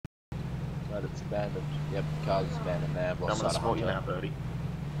Right, it's abandoned. Yep, the car's abandoned now. I'm gonna support you now, Birdie.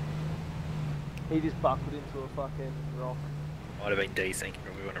 He just buckled into a fucking rock. Might have been desyncing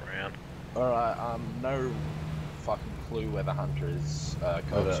when we went around. Alright, no fucking clue where the hunter is.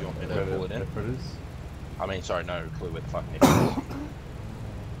 Codes, you want me to pull it in? I mean, sorry, no clue where the fucking it is.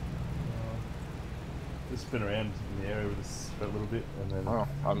 Just spin around in the area with us for a little bit, and then... Oh,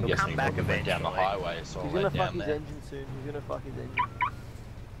 I'm guessing he probably went down the highway, so I'll let down there. He's gonna fuck his engine soon. He's gonna fuck his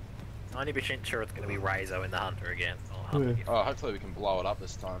engine. 90% sure it's gonna be Razo in the hunter again. Oh, hopefully we can blow it up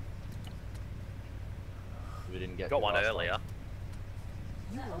this time. We didn't get got one earlier.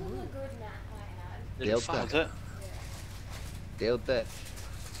 Delta. Delta.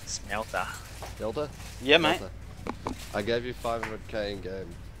 Smelter. Delta? Yeah, mate. Delta. I gave you 500k in game.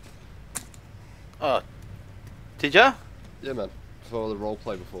 Oh. Did ya? Yeah, man. For the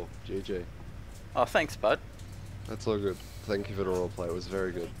roleplay before. GG. Oh, thanks, bud. That's all good. Thank you for the roleplay. It was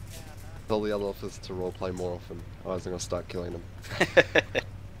very good. Tell the other officers to roleplay more often. Otherwise I'm gonna start killing them.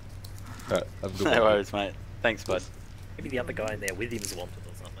 Alright, have a good one. No worries, mate. Thanks, bud. Maybe the other guy in there with him is wanted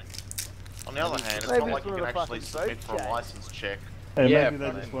or something. On the other hand, it's not like you can actually submit for a license check. Hey, yeah, maybe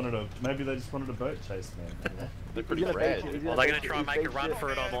they just wanted a boat chase, man. They're pretty rare. Well, they're gonna try and make a run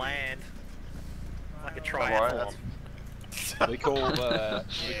for it on land. Like a triathlon. We call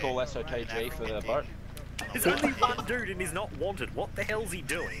SOTG for the boat. There's only one dude and he's not wanted. What the hell's he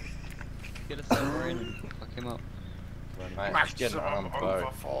doing? Get a submarine and fuck him up. Mate, he's getting on the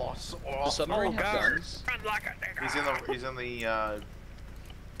boat. The submarine have guns. He's in the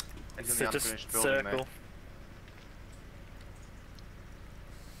unfinished building there.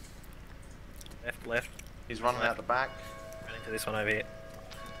 Left. He's running out the back. Running to this one over here.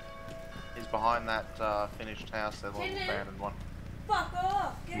 He's behind that finished house, that little abandoned one. Fuck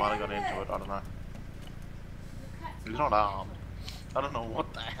off! Might have got into it, I don't know. He's not armed. I don't know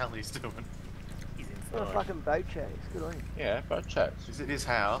what the hell he's doing. He's What a inside. fucking boat chase. Good on you. Yeah, boat chase. Is it his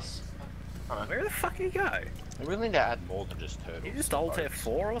house? I don't know. Where the fuck did he go? We really need to add more than just turtles. He just to Alt boats. F4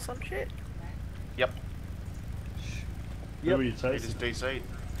 or some shit? Yep. Who were you He chasing? just DC'd.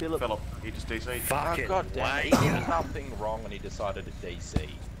 Philip. He just DC'd. Fucking Oh, god damn it. He did nothing wrong and he decided to DC.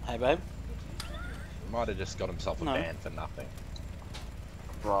 Hey, babe. He might have just got himself a No. ban for nothing.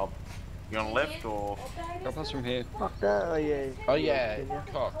 Rob. You on the left or? Drop us from here. Fuck that. Oh yeah. Oh yeah,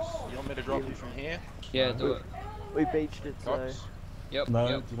 Cox. You want me to drop you from here? Yeah, do it. We beached it, so. Cox? Yep. No,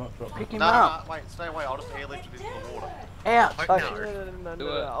 Yep. do not drop me. Pick him No, up. wait, stay away. I'll just airlift it into the water. Out. Oh, Oh, no.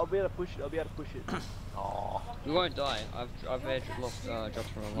 no. I'll be able to push it. I'll be able to push it. Oh. We won't die. I've lost drops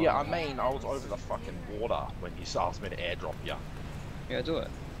from a lot. Yeah, I mean, I was over the fucking water when you asked me to airdrop you. Yeah, do it.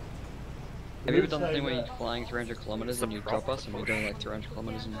 Have you ever done the thing where you're flying 300 kilometers and you drop us and we're going like 300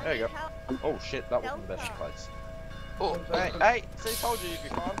 kilometers and... There you go. Oh shit, that wasn't the best place. Oh, hey, see, told you you'd be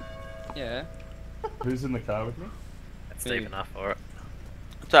fine. Yeah. Who's in the car with me? That's deep enough for it.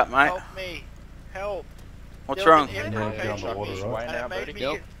 What's up, mate? Help me! Help! What's There wrong? was Yeah, an you're on irritation the water, Way right? and now, it made buddy. me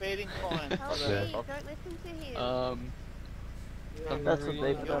Yep. get feeding fine. Help me, Okay. don't listen to him. That's not deep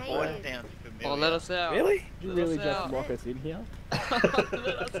enough, Your boy. voice down to Oh, familiar. let us out. Really? You Let really us just out. lock us in here? Let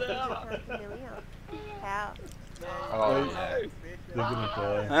us out. How? Oh yeah. They're gonna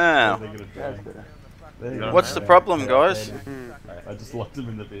die. Ah. They're gonna That's die. better. There you go. What's the problem, guys? I just locked him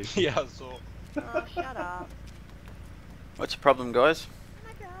in the vehicle. Yeah, I saw. Oh, shut up. What's the problem, guys? Oh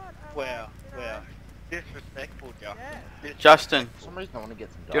my god. Wow. Disrespectful, Justin. Justin, For some reason I want to get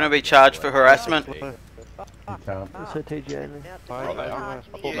some. do you want to be charged for harassment? You can't. It's a TG only. Oh, they are. I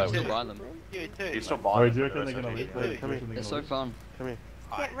thought they Still were. buy them. You too. You still Oh, buy do you reckon they're gonna live? Come here. Do you reckon They're they're so gonna fun.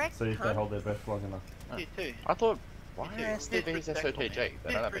 Get wrecked, see if they cunt. hold their breath long enough? You too. I thought, why are STVs SOTG? They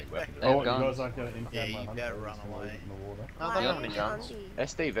don't have any weapons. They have Oh, you guns. guys aren't gonna impound Yeah, my you hunter better and run just leave away. it in the water? No, they don't have any guns.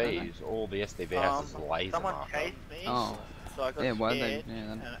 STVs, all the STV has is laser Someone marker. chased me, Oh. so I got Yeah, why they... scared, Yeah,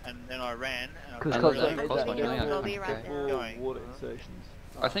 then... and then I ran. And I Because And couldn't those they really- cost they me million, Lobby okay. right there. Going. water insertions.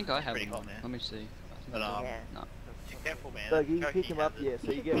 I think I have Pretty them. hot now. Let me see. But, Yeah. No. Be careful, man. So that you pick turkey them up, has yeah, a so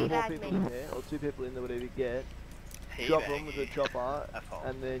you You get can 4 teabag people me. in there, or 2 people in there, whatever you get. teabag Drop them with a you. chopper, That's all.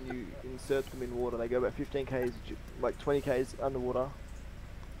 and then you insert them in water. They go about 15 k's, like 20 k's underwater,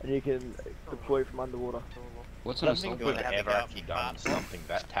 and you can deploy from underwater. What's I an don't think assault we've boat? Have to ever go actually up done and something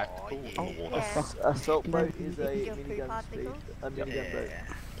that tactical in the water. Yeah. Assault boat is a Your poo minigun speed, particles? a minigun boat.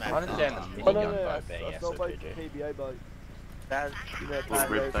 I understand the Oh minigun no, boat being assault boat's a SOTG. PBO boat. That's You know, Little PBO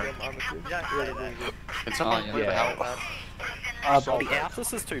rib from thing. Armistice. Yeah, Yeah, they're really good. Can someone yeah. put the hell that? The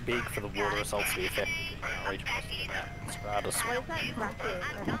Altis is too big for the water assault to be effective. I'll reach most of that. Stratus. What is that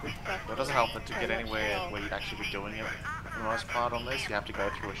bracket? It doesn't help that to get anywhere where you'd actually be doing it for the most part on this, you have to go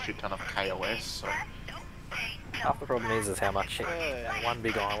through a shit ton of KOS, so Half the problem is how much shit, one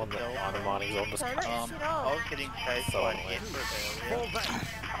big island that diamond mining's on just Turn that shit I off. was getting chased by an Emperor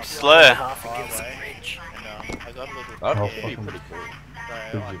earlier. Slur. half against the bridge. And I got a little That'd Oh, be fucking- pretty cool. so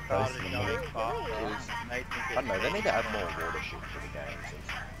I Gives you started face in the going middle. faster. Made me I get don't know, they need to add more water shit to the game.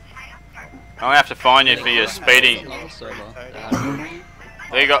 I'm gonna have to find you for your speeding. Another server.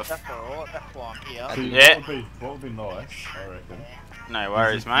 There you got. That's alright, that's why I'm here. See, Yeah. what would be nice, I reckon, No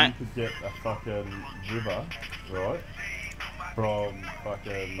worries, is if mate. you could get a fucking river, right, from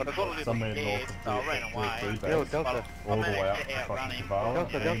fucking But I got a little somewhere bit north so I of ran away. the Yo, base, Delta. all the way up managed to to outrun fucking him. Caval,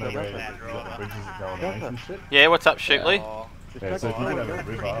 Delta, and you know Delta, where Delta. you've got the bridges that go underneath and shit. Yeah, what's up, Shootley? Oh, Yeah, so if you could have a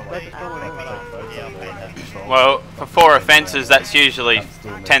river, like, take boats Yeah. up there and have control. Well, for 4 offences, that's usually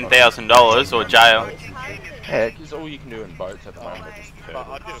 $10,000 or jail. Yeah, because all you can do in boats at the moment are just but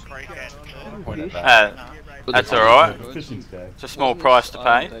I did a turtles. free can. Point at that. That's alright. The fishing's game. It's a small price to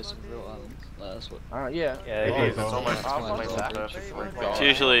pay. That's what. Yeah. Yeah, it is. It's almost That's why almost it's that perfect. perfect. It's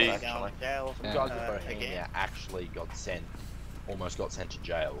usually- Going to jail Some Yeah. guys at Bohemia actually got sent, almost got sent to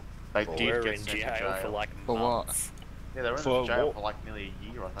jail. They For- did We're get in sent to jail jail. for like For what? months. Yeah, they were for in jail what? for like nearly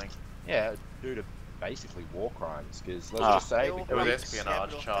a year, I think. Yeah, due to basically war crimes. Because let's Ah. just say, It was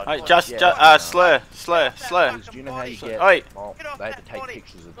espionage charge. Hey, just, slur. because do you know how you get? Oi. Well, they had to take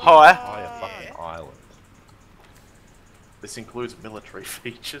pictures of the Hi. entire fucking island. This includes military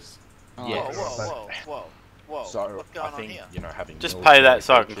features. Oh, Yes. Whoa. So What's I going on think here? having Just military pay that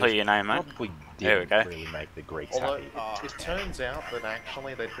so I can features clear your name, mate. probably There we didn't go. really make the Greeks Although happy. it turns out that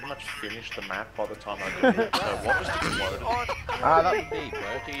actually they pretty much finished the map by the time I got here. So what was exploded? That would be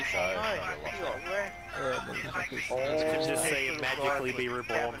Berkey, so You could just see it magically be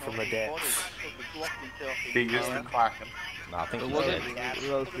reborn from the depths. Biggest and Kraken. no, I think But he was said- it? That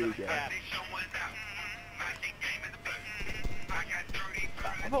was pretty good.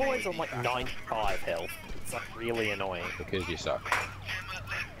 I'm always on like 95 health. It's like really annoying. because you suck.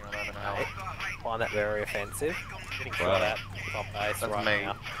 I find that very offensive. Getting Well, shot at top base that's right me.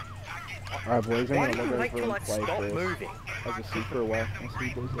 now. Alright boys, I'm Why gonna do you log wait over till I and play stop first. moving? As a super away. I'll see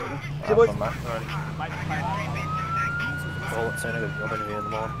you boys later. Have fun, mate. Call it soon, I got a job interview in the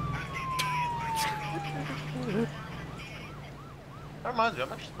morning. That reminds me,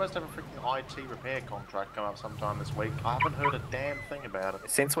 I'm actually supposed to have a freaking IT repair contract come up sometime this week. I haven't heard a damn thing about it.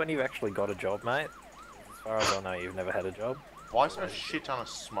 Since when you've actually got a job, mate? As far as I know, you've never had a job. Why is there a shit ton of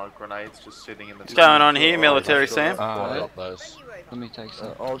smoke grenades just sitting in the... What's going on here, military Sam? I got those. Let me take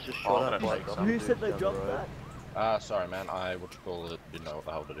some. I was just Oh, I'm shot gonna up take like some. who said they dropped that? Sorry, man. What you call it? Didn't know what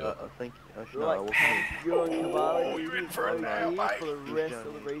the hell to do. I think you're like you're on Cavalry for the rest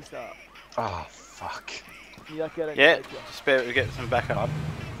of the restart. Oh, fuck. You're lucky I don't Yeah, make you. just bear we get some backup.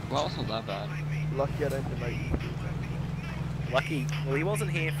 Well, it's not that bad. Lucky I don't make you. Lucky, well, he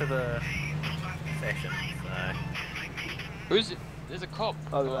wasn't here for the session, so. Who's it? There's a cop.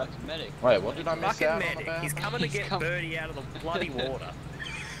 Oh, Oh, right. it's a medic. Wait, what did I miss Fucking out on medic, about? he's coming to He's get come- Birdie out of the bloody water.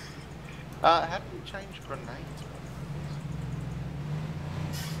 How do you change grenades?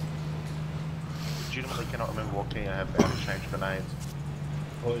 Legitimately cannot remember what key I have how to change grenades.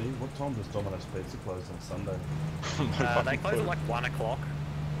 Well, what time does Domino's Pizza close on Sunday? They close at like 1 o'clock.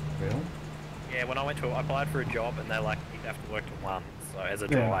 Really? Yeah, when I went to, I applied for a job and they're like, you'd have to work till 1, so as a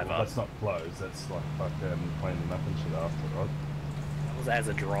Yeah, driver. well, that's not closed, that's like fucking cleaning up and shit after, right? I was as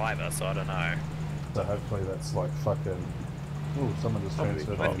a driver, so I don't know. So hopefully that's like fucking... Oh, someone just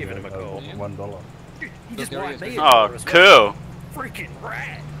transferred I'd on give him a call. $1. You just There he wiped is. me a Oh, dollar as well. cool. Freaking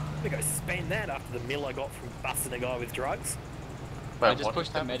rat! I'm gonna go spend that after the mill I got from busting a guy with drugs. I Wait, just what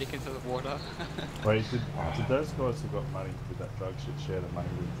pushed the happened? medic into the water. Wait, did those guys who got money with that drug shit share the money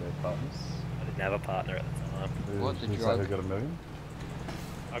with their partners? I didn't have a partner at the time. What, the Who's drug? that who got $1 million?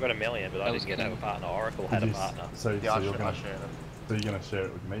 I got $1 million, but I That was didn't get to have a King. partner. Oracle had a Did you- partner. So, Yeah, you're I gonna, shared it. so you're gonna share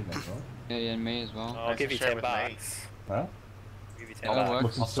it with me then, right? Yeah, yeah, and me as well. I'll Nice give to you share 10 with me. bucks. Huh? I'll give you 10 That bucks.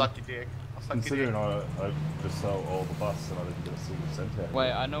 works. I'll suck your dick. I'll suck your Considering dick. I just sold all the bus and I didn't get a single cent out of Wait,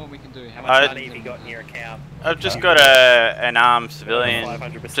 it. I know what we can do. How How much I- money have you got in your account? I've just got an armed civilian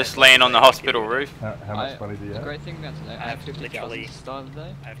 500% just laying on the hospital roof. How much money do you The have? great thing about today, I I have have 50,000 literally- to start the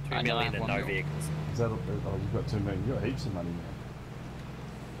day. I have I 2 know I million have and 1 no mil. vehicles. Is that, you've got 2 million. You've got heaps of money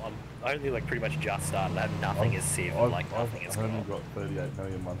now. I'm only like pretty much just started. I have nothing as civ, like nothing as I've only core. got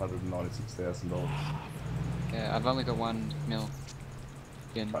 $38,196,000. Yeah, I've only got 1 mil.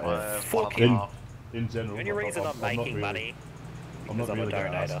 Again. Fucking- In general, The only reason I'm not making really, money I'm not because I'm a really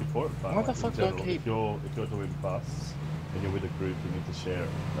going to ask donator. you for it, but Why the like, fuck in do I general, keep- if you're doing busts and you're with a group, you need to share it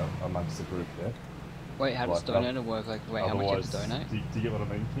amongst the group, yeah? Wait, how does Like, donator work? Like, wait, how much you have to donate? Do you get what I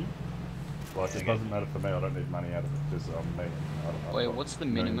mean, King? Like, it doesn't matter for me, I don't need money out of it because I'm me. I Wait, got what's the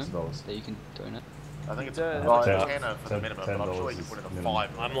millions minimum of dollars. that you can donate? I think it's Yeah, a that's tenner for the minimum, but I'm sure you can put in a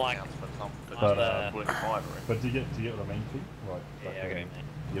 5 I'm like, for putting 5 in. But do you get what I mean, Keith? Like, yeah, okay, mate.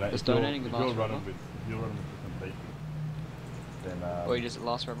 you know, Just if you're donating the last running forever? with completing, then Or you just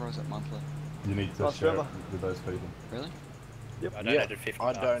last forever, or is it monthly? you need to Last share it forever. with those people. Really? Yep. I donated 50 I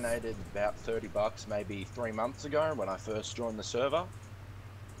bucks. donated about $30 maybe 3 months ago when I first joined the server.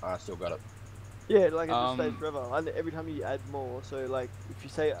 I still got it. Yeah, like it just stays forever. And every time you add more, so like if you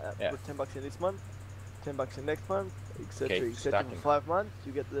say put $10 in this month, $10 in next month, etc., Keep etc. stacking. for 5 months,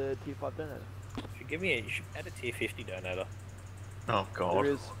 you get the tier 5 donator. You should add a tier 50 donator. Oh god. There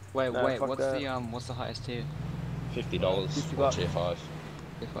is. Wait, No, fuck what's that. what's the highest tier? $50 $50 for tier 5.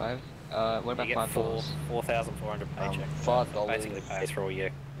 Tier 5? What about You get $5? 4,400 paycheck. $5 Basically pays for all your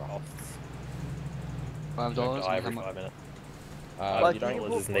costs. $5? Don't die and every how 5 minutes. Like You don't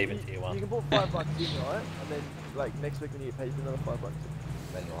 $5 isn't even tier 1. You can put $5 in, right? And then like next week when you get paid, another $5.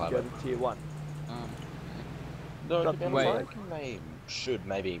 then you'll You have go it. to tier 1. No, Got to be wait. honest, I reckon they should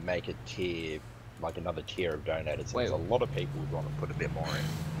maybe make a tier, like another tier of donators. Since Wait. a lot of people would want to put a bit more in.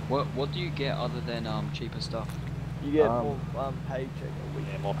 What do you get other than cheaper stuff? You get more paycheck a week.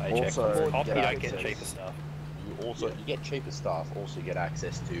 Yeah, more paycheck. Also, Top, you get don't get access. cheaper stuff. You get cheaper stuff. Also get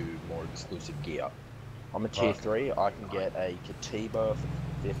access to more exclusive gear. I'm a tier 3. I can get a Katiba for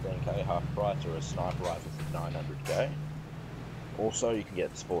 15k half price or a sniper rifle for 900k. Also, you can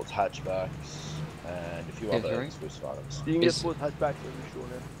get sports hatchbacks and a few Tier other 3? exclusive items. You can get sports hatchbacks every sure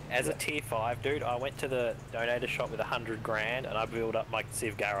now. As a tier 5 dude, I went to the donator shop with 100 grand and I built up my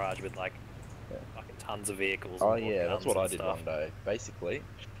Civ garage with like fucking tons of vehicles. Oh and yeah, that's what I guns did and one day. Basically,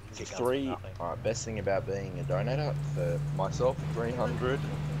 for Guns for 3, nothing. best thing about being a donator, for myself,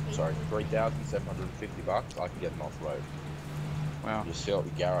 3,750 bucks, I can get an off-road. Wow. Just fill up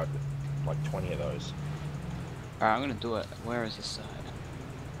your garage with like 20 of those. Alright, I'm gonna do it. Where is this side?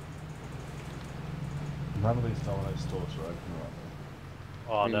 None of these Domino stores are open right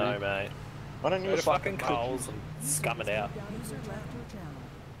Oh no, Really? mate. Why don't Go you to fucking cook- Coles and scum it out.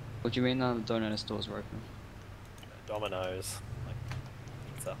 What do you mean none of the donor stores are open? Dominoes. Like,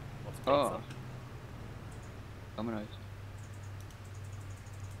 pizza. What's pizza? Oh. Domino's.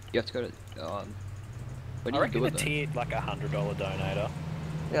 You have to go to. What do I you reckon do a with them? tier, like a $100 donator.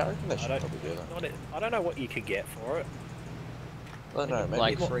 Yeah, I reckon they I should don't, probably do that. I don't know what you could get for it. I don't know, maybe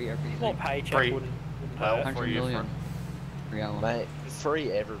Like more, free More everything. paycheck Free. wouldn't Well, hurt. 100 million. Reality. mate,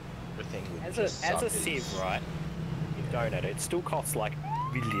 free everything would As just a suck Civ, is- right? You donate it. It still costs like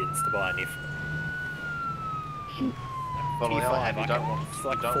millions to buy an if. But on Tier the other 5, hand, you don't want it's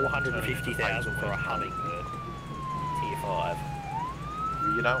like you don't want to turn it into 450,000 for a pay to win. hummingbird. Tier 5.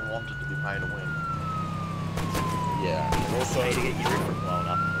 You don't want it to be pay to win. Yeah, and also, Pay to get your roof blown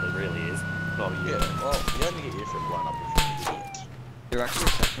up. It really is. Not a yeah, well, you only get your foot blown up if you're an idiot. You're actually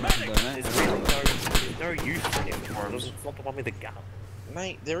second to donate. There's really no use for him. It's not the one with the gun.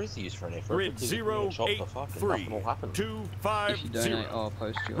 Mate, there is use for an effort. Grid because if you get shot the fuck and 083 nothing will happen. 250. If you donate, I'll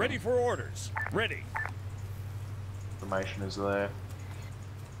post you. Ready for orders. Ready. information is there.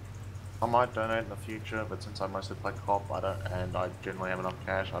 I might donate in the future, but since I mostly play co-op, and I generally have enough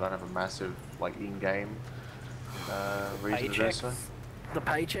cash, I don't have a massive like in-game reason to do so. The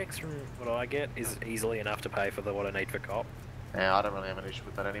paychecks from what I get is easily enough to pay for what I need for cop. Yeah, I don't really have an issue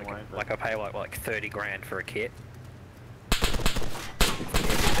with that anyway. But Like I pay like 30 grand for a kit.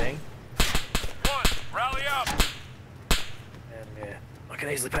 Everything. Rally up. And yeah, I can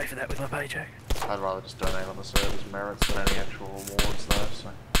easily pay for that with my paycheck. I'd rather just donate on the server's merits than any actual rewards though, so.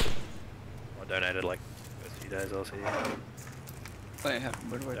 I donated like first few days I was here. Wait,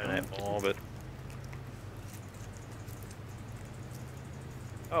 where do I Donate more, but...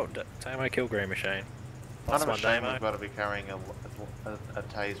 Oh, Tamo kill green machine. Kind of a one shame demo. we've got to be carrying a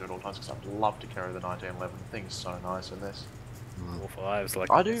taser at all times, because I'd love to carry the 1911. The thing's so nice in this. 4.5's like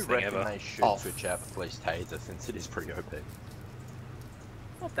I the do best thing reckon ever. they should switch out the police taser since it is pretty OP.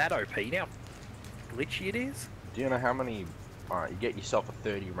 Not that OP now. Glitchy it is. Do you know how many? Alright, you get yourself a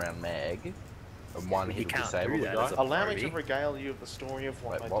 30-round mag, and one but hit you will can't disable do the that guy. as a Allow me to Maybe. regale you of the story of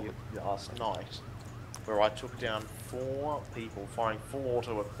what Wait, I what? did last night, where I took down 4 people firing full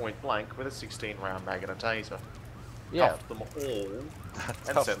auto at point blank with a 16-round mag and a taser. Yeah. Cuffed them all and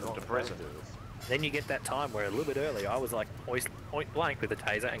Tough sent them not to to prison. do this. Then you get that time where a little bit earlier I was like point blank with a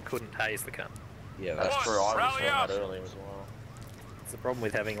taser and couldn't tase the cunt. Yeah, That's that's true, I was Rally doing up. that earlier as well. It's the problem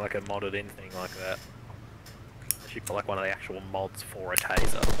with having like a modded in thing like that. Unless you put like one of the actual mods for a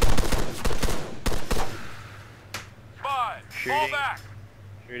taser. 5. Fall Shooting. back.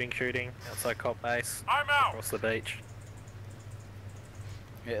 Shooting outside cop base. I'm out. Across the beach.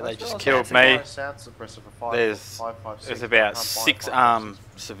 Yeah, That's they just what I killed was saying, me. it's a sound suppressor for 5, There's 5.56, there's but I about can't buy 6 5.56.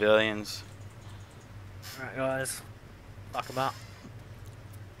 civilians. Alright guys, fuck them up.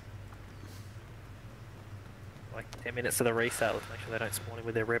 Like 10 minutes to the reset, let's make sure they don't spawn in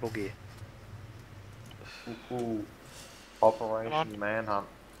with their rebel gear. Ooh. Operation Manhunt.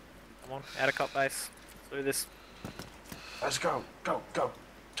 Come on, out of cop base. Let's do this. Let's go, go, go.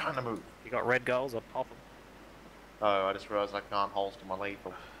 Time to move. You got red goals, I'll pop them. Oh, I just realised I can't holster my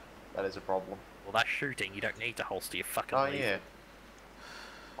lethal. That is a problem. Well, that's shooting, you don't need to holster your fucking Oh lethal. yeah.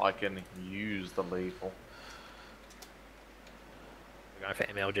 I can use the lethal. We're going for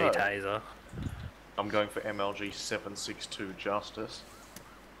MLG Oh. taser. I'm going for MLG 762 Justice.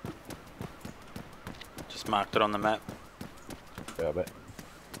 Just marked it on the map. Yeah, I bet.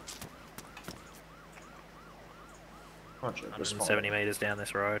 170 metres down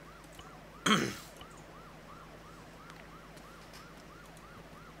this road.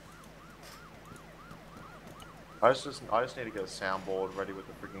 I just need to get a soundboard ready with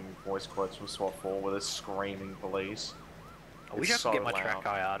the freaking voice quotes from SWAT 4 where they're screaming police. I wish It's I could get so my track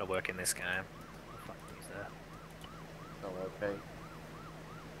loud. IR to work in this game. What the fuck is that? Oh, okay.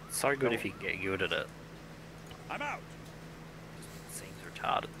 So good if you can get good at it. I'm out. It seems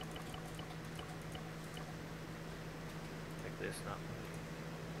retarded. Like this, no.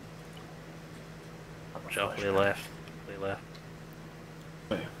 Watch out, clear left. Clear left.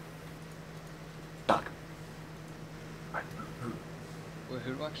 Duck. Well,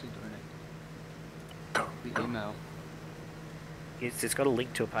 who do I actually donate? The email. It's got a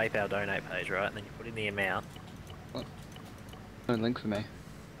link to a PayPal donate page, right? And then you put in the amount. What? No link for me.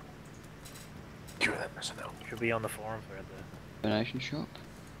 Cure that personnel. Should be on the forum thread there. Donation shop?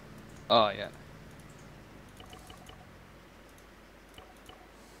 Oh, yeah.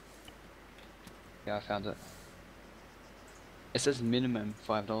 Yeah, I found it. It says minimum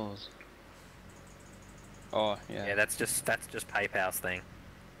 $5. Oh, yeah. Yeah, that's just PayPal's thing.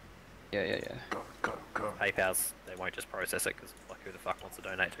 Yeah, yeah, yeah. Go, go, go. PayPal's, they won't just process it because like who the fuck wants to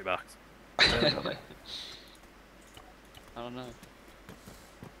donate $2? I don't know.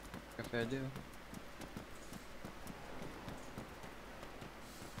 A fair deal.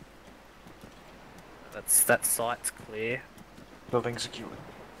 That site's clear. Building secured.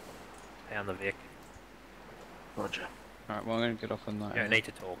 Pound the Vic. Roger. Alright, well I'm gonna get off on that. You don't need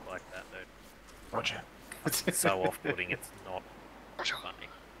to talk like that, dude. Roger. It's so off-putting, it's not funny.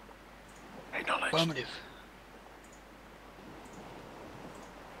 Acknowledge. Affirmative.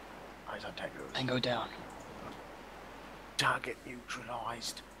 Eyes on Tango. Tango down. Target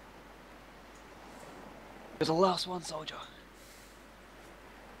neutralized. You're the last one, soldier.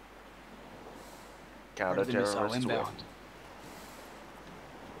 Counter Friendly missile terrorist inbound.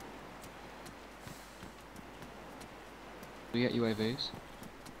 Do we get UAVs?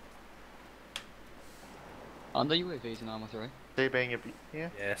 Aren't there UAVs in Arma 3? Is he being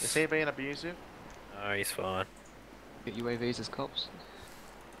Yes. Is he being abusive? No, he's fine. Get UAVs as cops?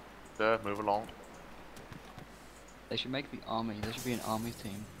 Sir, move along. They should make the army. There should be an army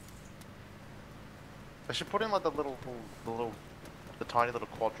team. They should put in like the tiny little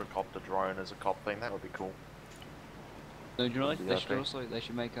quadricopter drone as a cop thing. That would be cool. No, do you know like, That'd be they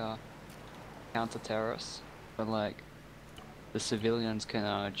should make a counter-terrorists, but like the civilians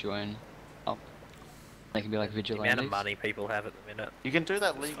can join up. They can be like The vigilantes. amount of money people have at the minute. You can do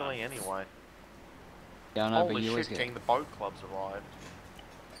that It's legally fun. anyway. Yeah, I know, but Holy you always shit, get. King! The boat club's arrived.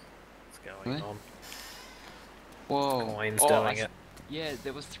 What's going Really? on? Whoa! Coins Oh, doing I it. Yeah,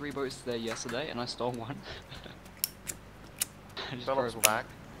 there was 3 boats there yesterday, and I stole one. I just Philip's drove back.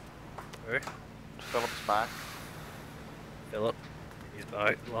 Who? Philip's back. Philip. His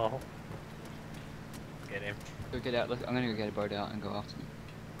boat. Lol. Get him. Go get out. Look, I'm gonna go get a boat out and go after them.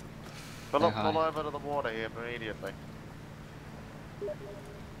 Philip, hi. pull over to the water here immediately.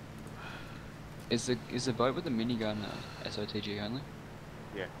 Is the boat with the minigun SOTG only?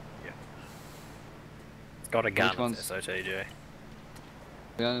 Yeah. It's got a gun. Which one's- It's SOTG.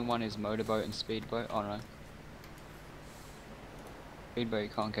 The only one is motorboat and speedboat. Oh no. Speedboat you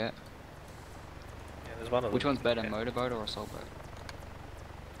can't get. Yeah, there's one of them. Which one's better, Yeah. motorboat or assault boat?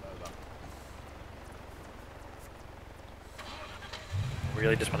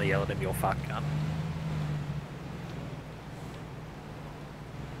 Really just want to yell at him, you're fuck cunt.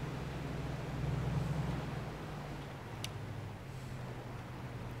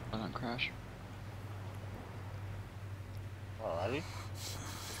 I don't crash. Alrighty.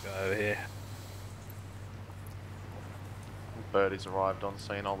 Let's go over here. Birdie's arrived on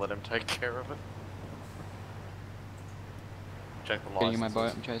scene. I'll let him take care of it. Check the Getting licenses. in my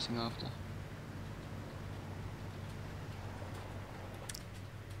boat, I'm chasing after.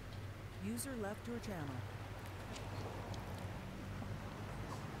 User left your channel.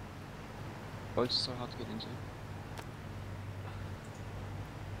 Boats are so hard to get into.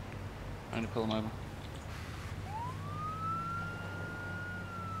 I'm gonna pull them over.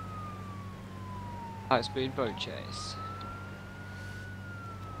 High speed boat chase.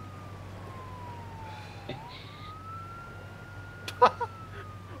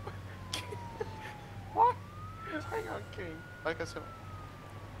 What? Hang on, King. Okay, so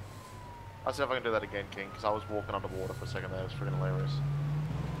I'll see if I can do that again, King, because I was walking underwater for a second there. It was freaking hilarious.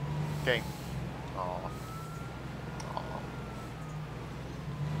 King. Oh.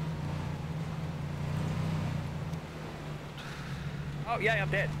 Oh yeah, I'm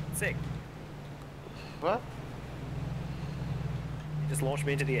dead. Sick. What? You just launched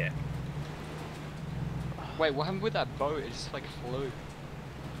me into the air. Wait, what happened with that boat? It just like flew.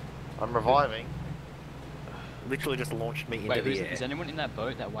 I'm reviving. Literally just launched me into Wait, the air. is anyone in that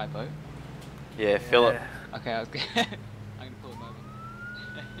boat? That white boat? Yeah, Philip. Okay, I was I'm gonna pull him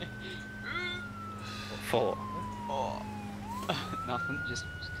over. For Oh. Nothing, just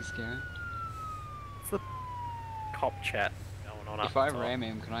scaring. what's the cop chat going on If up I top? ram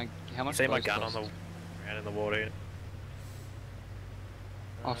him, can I? How much? See my boats gun cost? on the ground in the water.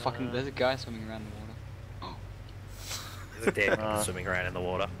 Oh fucking! There's a guy swimming around the water. There's a dead guy swimming around in the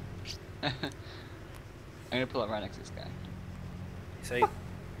water. I'm gonna pull up right next to this guy. See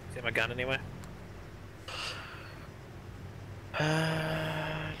my gun anywhere?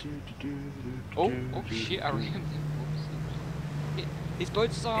 Oh shit! I rammed him. Whoops. These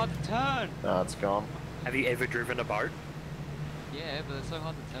boats are so hard to turn. No, it's gone. Have you ever driven a boat? Yeah, but they're so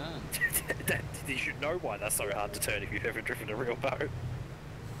hard to turn. You should know why they're so hard to turn if you've ever driven a real boat.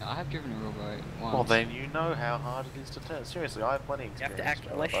 I have driven a real boat once. Well, then you know how hard it is to turn. Seriously, I have plenty of You have experience. to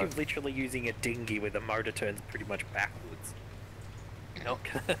act unless you're literally using a dinghy where the motor turns pretty much backwards. You're not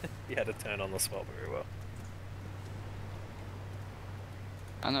gonna be able to turn on the spot very well.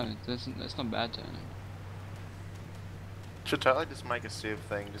 I know, that's not bad turning. Should totally just make a Civ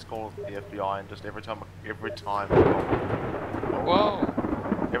thing. Just call it the FBI, and just every time. Whoa!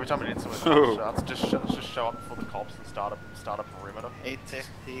 Every time an incident starts, just show up before the cops and start a perimeter. Hey,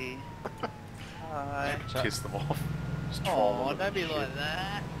 sexy. Hi. Piss them off. Just troll Oh, them don't and be shit, like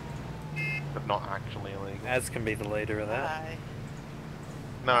that. but not actually illegal. Az can be the leader of that. Hi.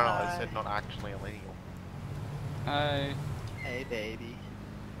 No, I said not actually illegal. Hey, Hey, baby.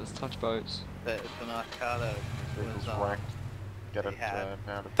 let's touch boats. It's a nice car though. Vehicle's Was, wrecked. Get it they had-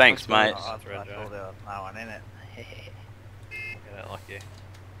 pounded. Thanks, mate. Oh, I thought there was no one in it. I don't like you.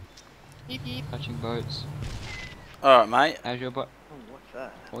 Beep beep. Touching boats. Alright, mate. How's your boat? Oh, what's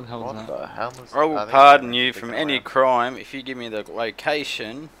that? What the hell What is the that? hell is I will think pardon that's you big from around. any crime if you give me the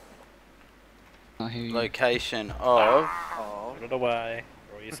location I hear you. of Oh, Put it away.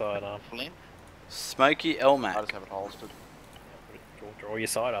 Draw your sidearm. Flint. Smokey I Elmac. just have it holstered. Draw your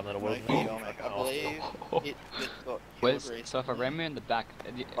sidearm, then it will. Smoky Elmac, I believe it's got Where's, killed so if I ram him in the back,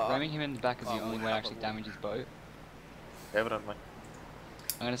 ramming him in the back is the Oh, only we'll way to have actually a damage his boat. Evidently.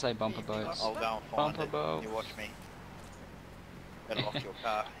 I'm gonna say bumper boats. I'll go and find Bumper it. boat. You watch me. Better lock your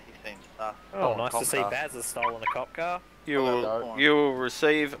car. He seems sus. Oh, Oh, nice to cop see car. Baz has stolen a cop car. You Hello. will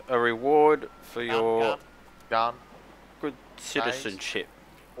receive a reward for your Gun. Gun. good citizenship.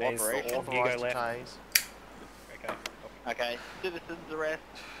 Cooperation. You go Authorised to left. tase. Okay. Okay. Citizens arrest.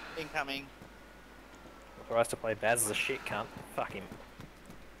 Incoming. Authorised to play Baz as a shit cunt. Fuck him.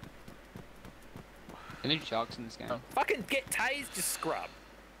 Any sharks in this game? Fucking get tased, you scrub.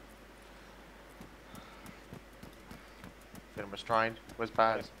 Get him restrained. Where's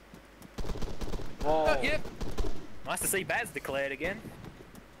Baz? Oh, yep. Nice to see Baz declared again.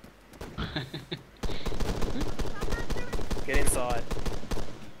 Get inside.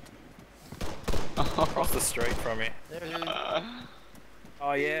 Across the street from you.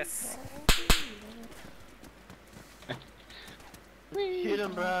 Oh, yes. Hit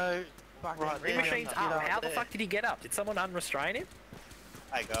him, bro. Fucking Right, get machine's him. up. Get How the there. fuck did he get up? Did someone unrestrain him?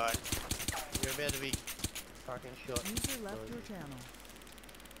 Hey, guys. You're about to be fucking shot. User left your channel.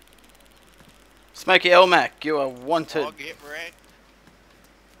 Smokey Elmac, you are wanted. I'll get wrecked.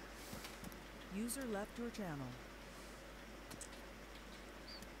 User left your channel.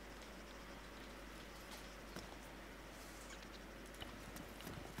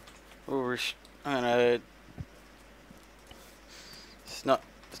 I'm gonna.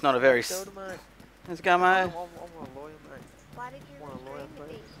 It's not a very. Let's go, mate. Why did you restrain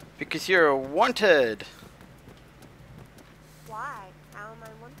me? Because you're wanted. Why? How am I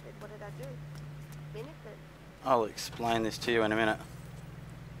wanted? What did I do? Benefit? I'll explain this to you in a minute.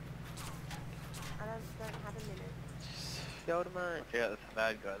 I don't have a minute. Go to mine. Yeah, that's a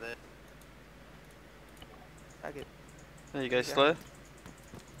bad guy there. There you go, Slow.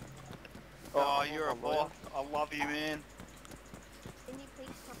 Oh, you're a boss. I love you, man. Can you please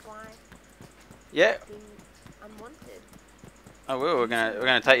stop why? Yeah, Being unwanted. I will. We're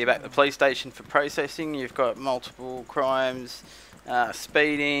gonna take you back to the police station for processing. You've got multiple crimes,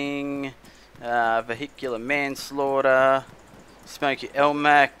 speeding, vehicular manslaughter, Smokey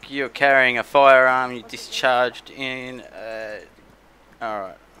Elmac. You're carrying a firearm. You discharged in. All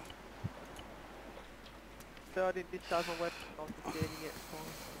right. So I didn't discharge my weapon. I was just getting it.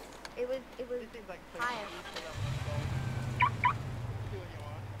 It was higher.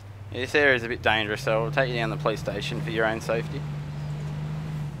 This area is a bit dangerous, so we'll take you down to the police station for your own safety.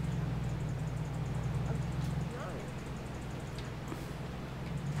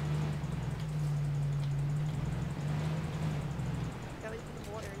 Go into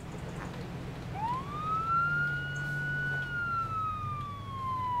the water and see what happens.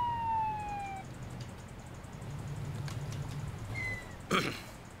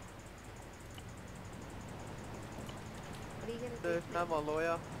 What are you gonna do? There's no my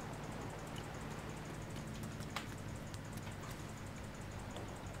lawyer.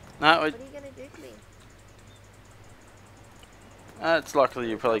 No, What are you gonna do to me? it's likely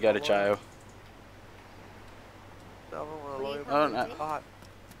you'll probably go to jail. I don't want Will a you lawyer. come I don't with know. me?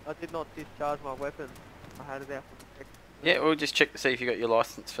 I did not discharge my weapon. I had it out for protection. Yeah, we'll just check to see if you got your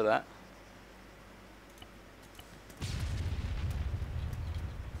license for that.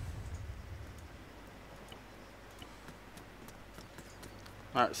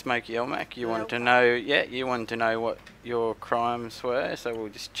 Alright, Smokey Elmac, you wanted to know, you wanted to know what your crimes were, so we'll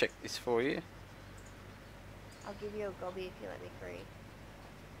just check this for you. I'll give you a gobby if you let me free.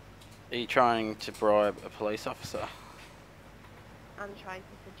 Are you trying to bribe a police officer? I'm trying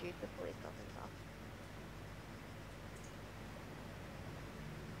to seduce a police officer.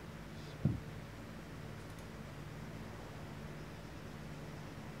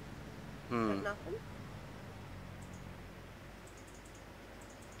 Got nothing?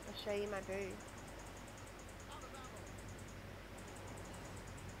 I'll show you my booze.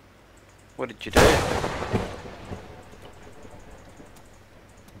 What did you do?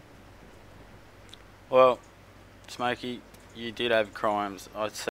 Well, Smokey, you did have crimes. I'd say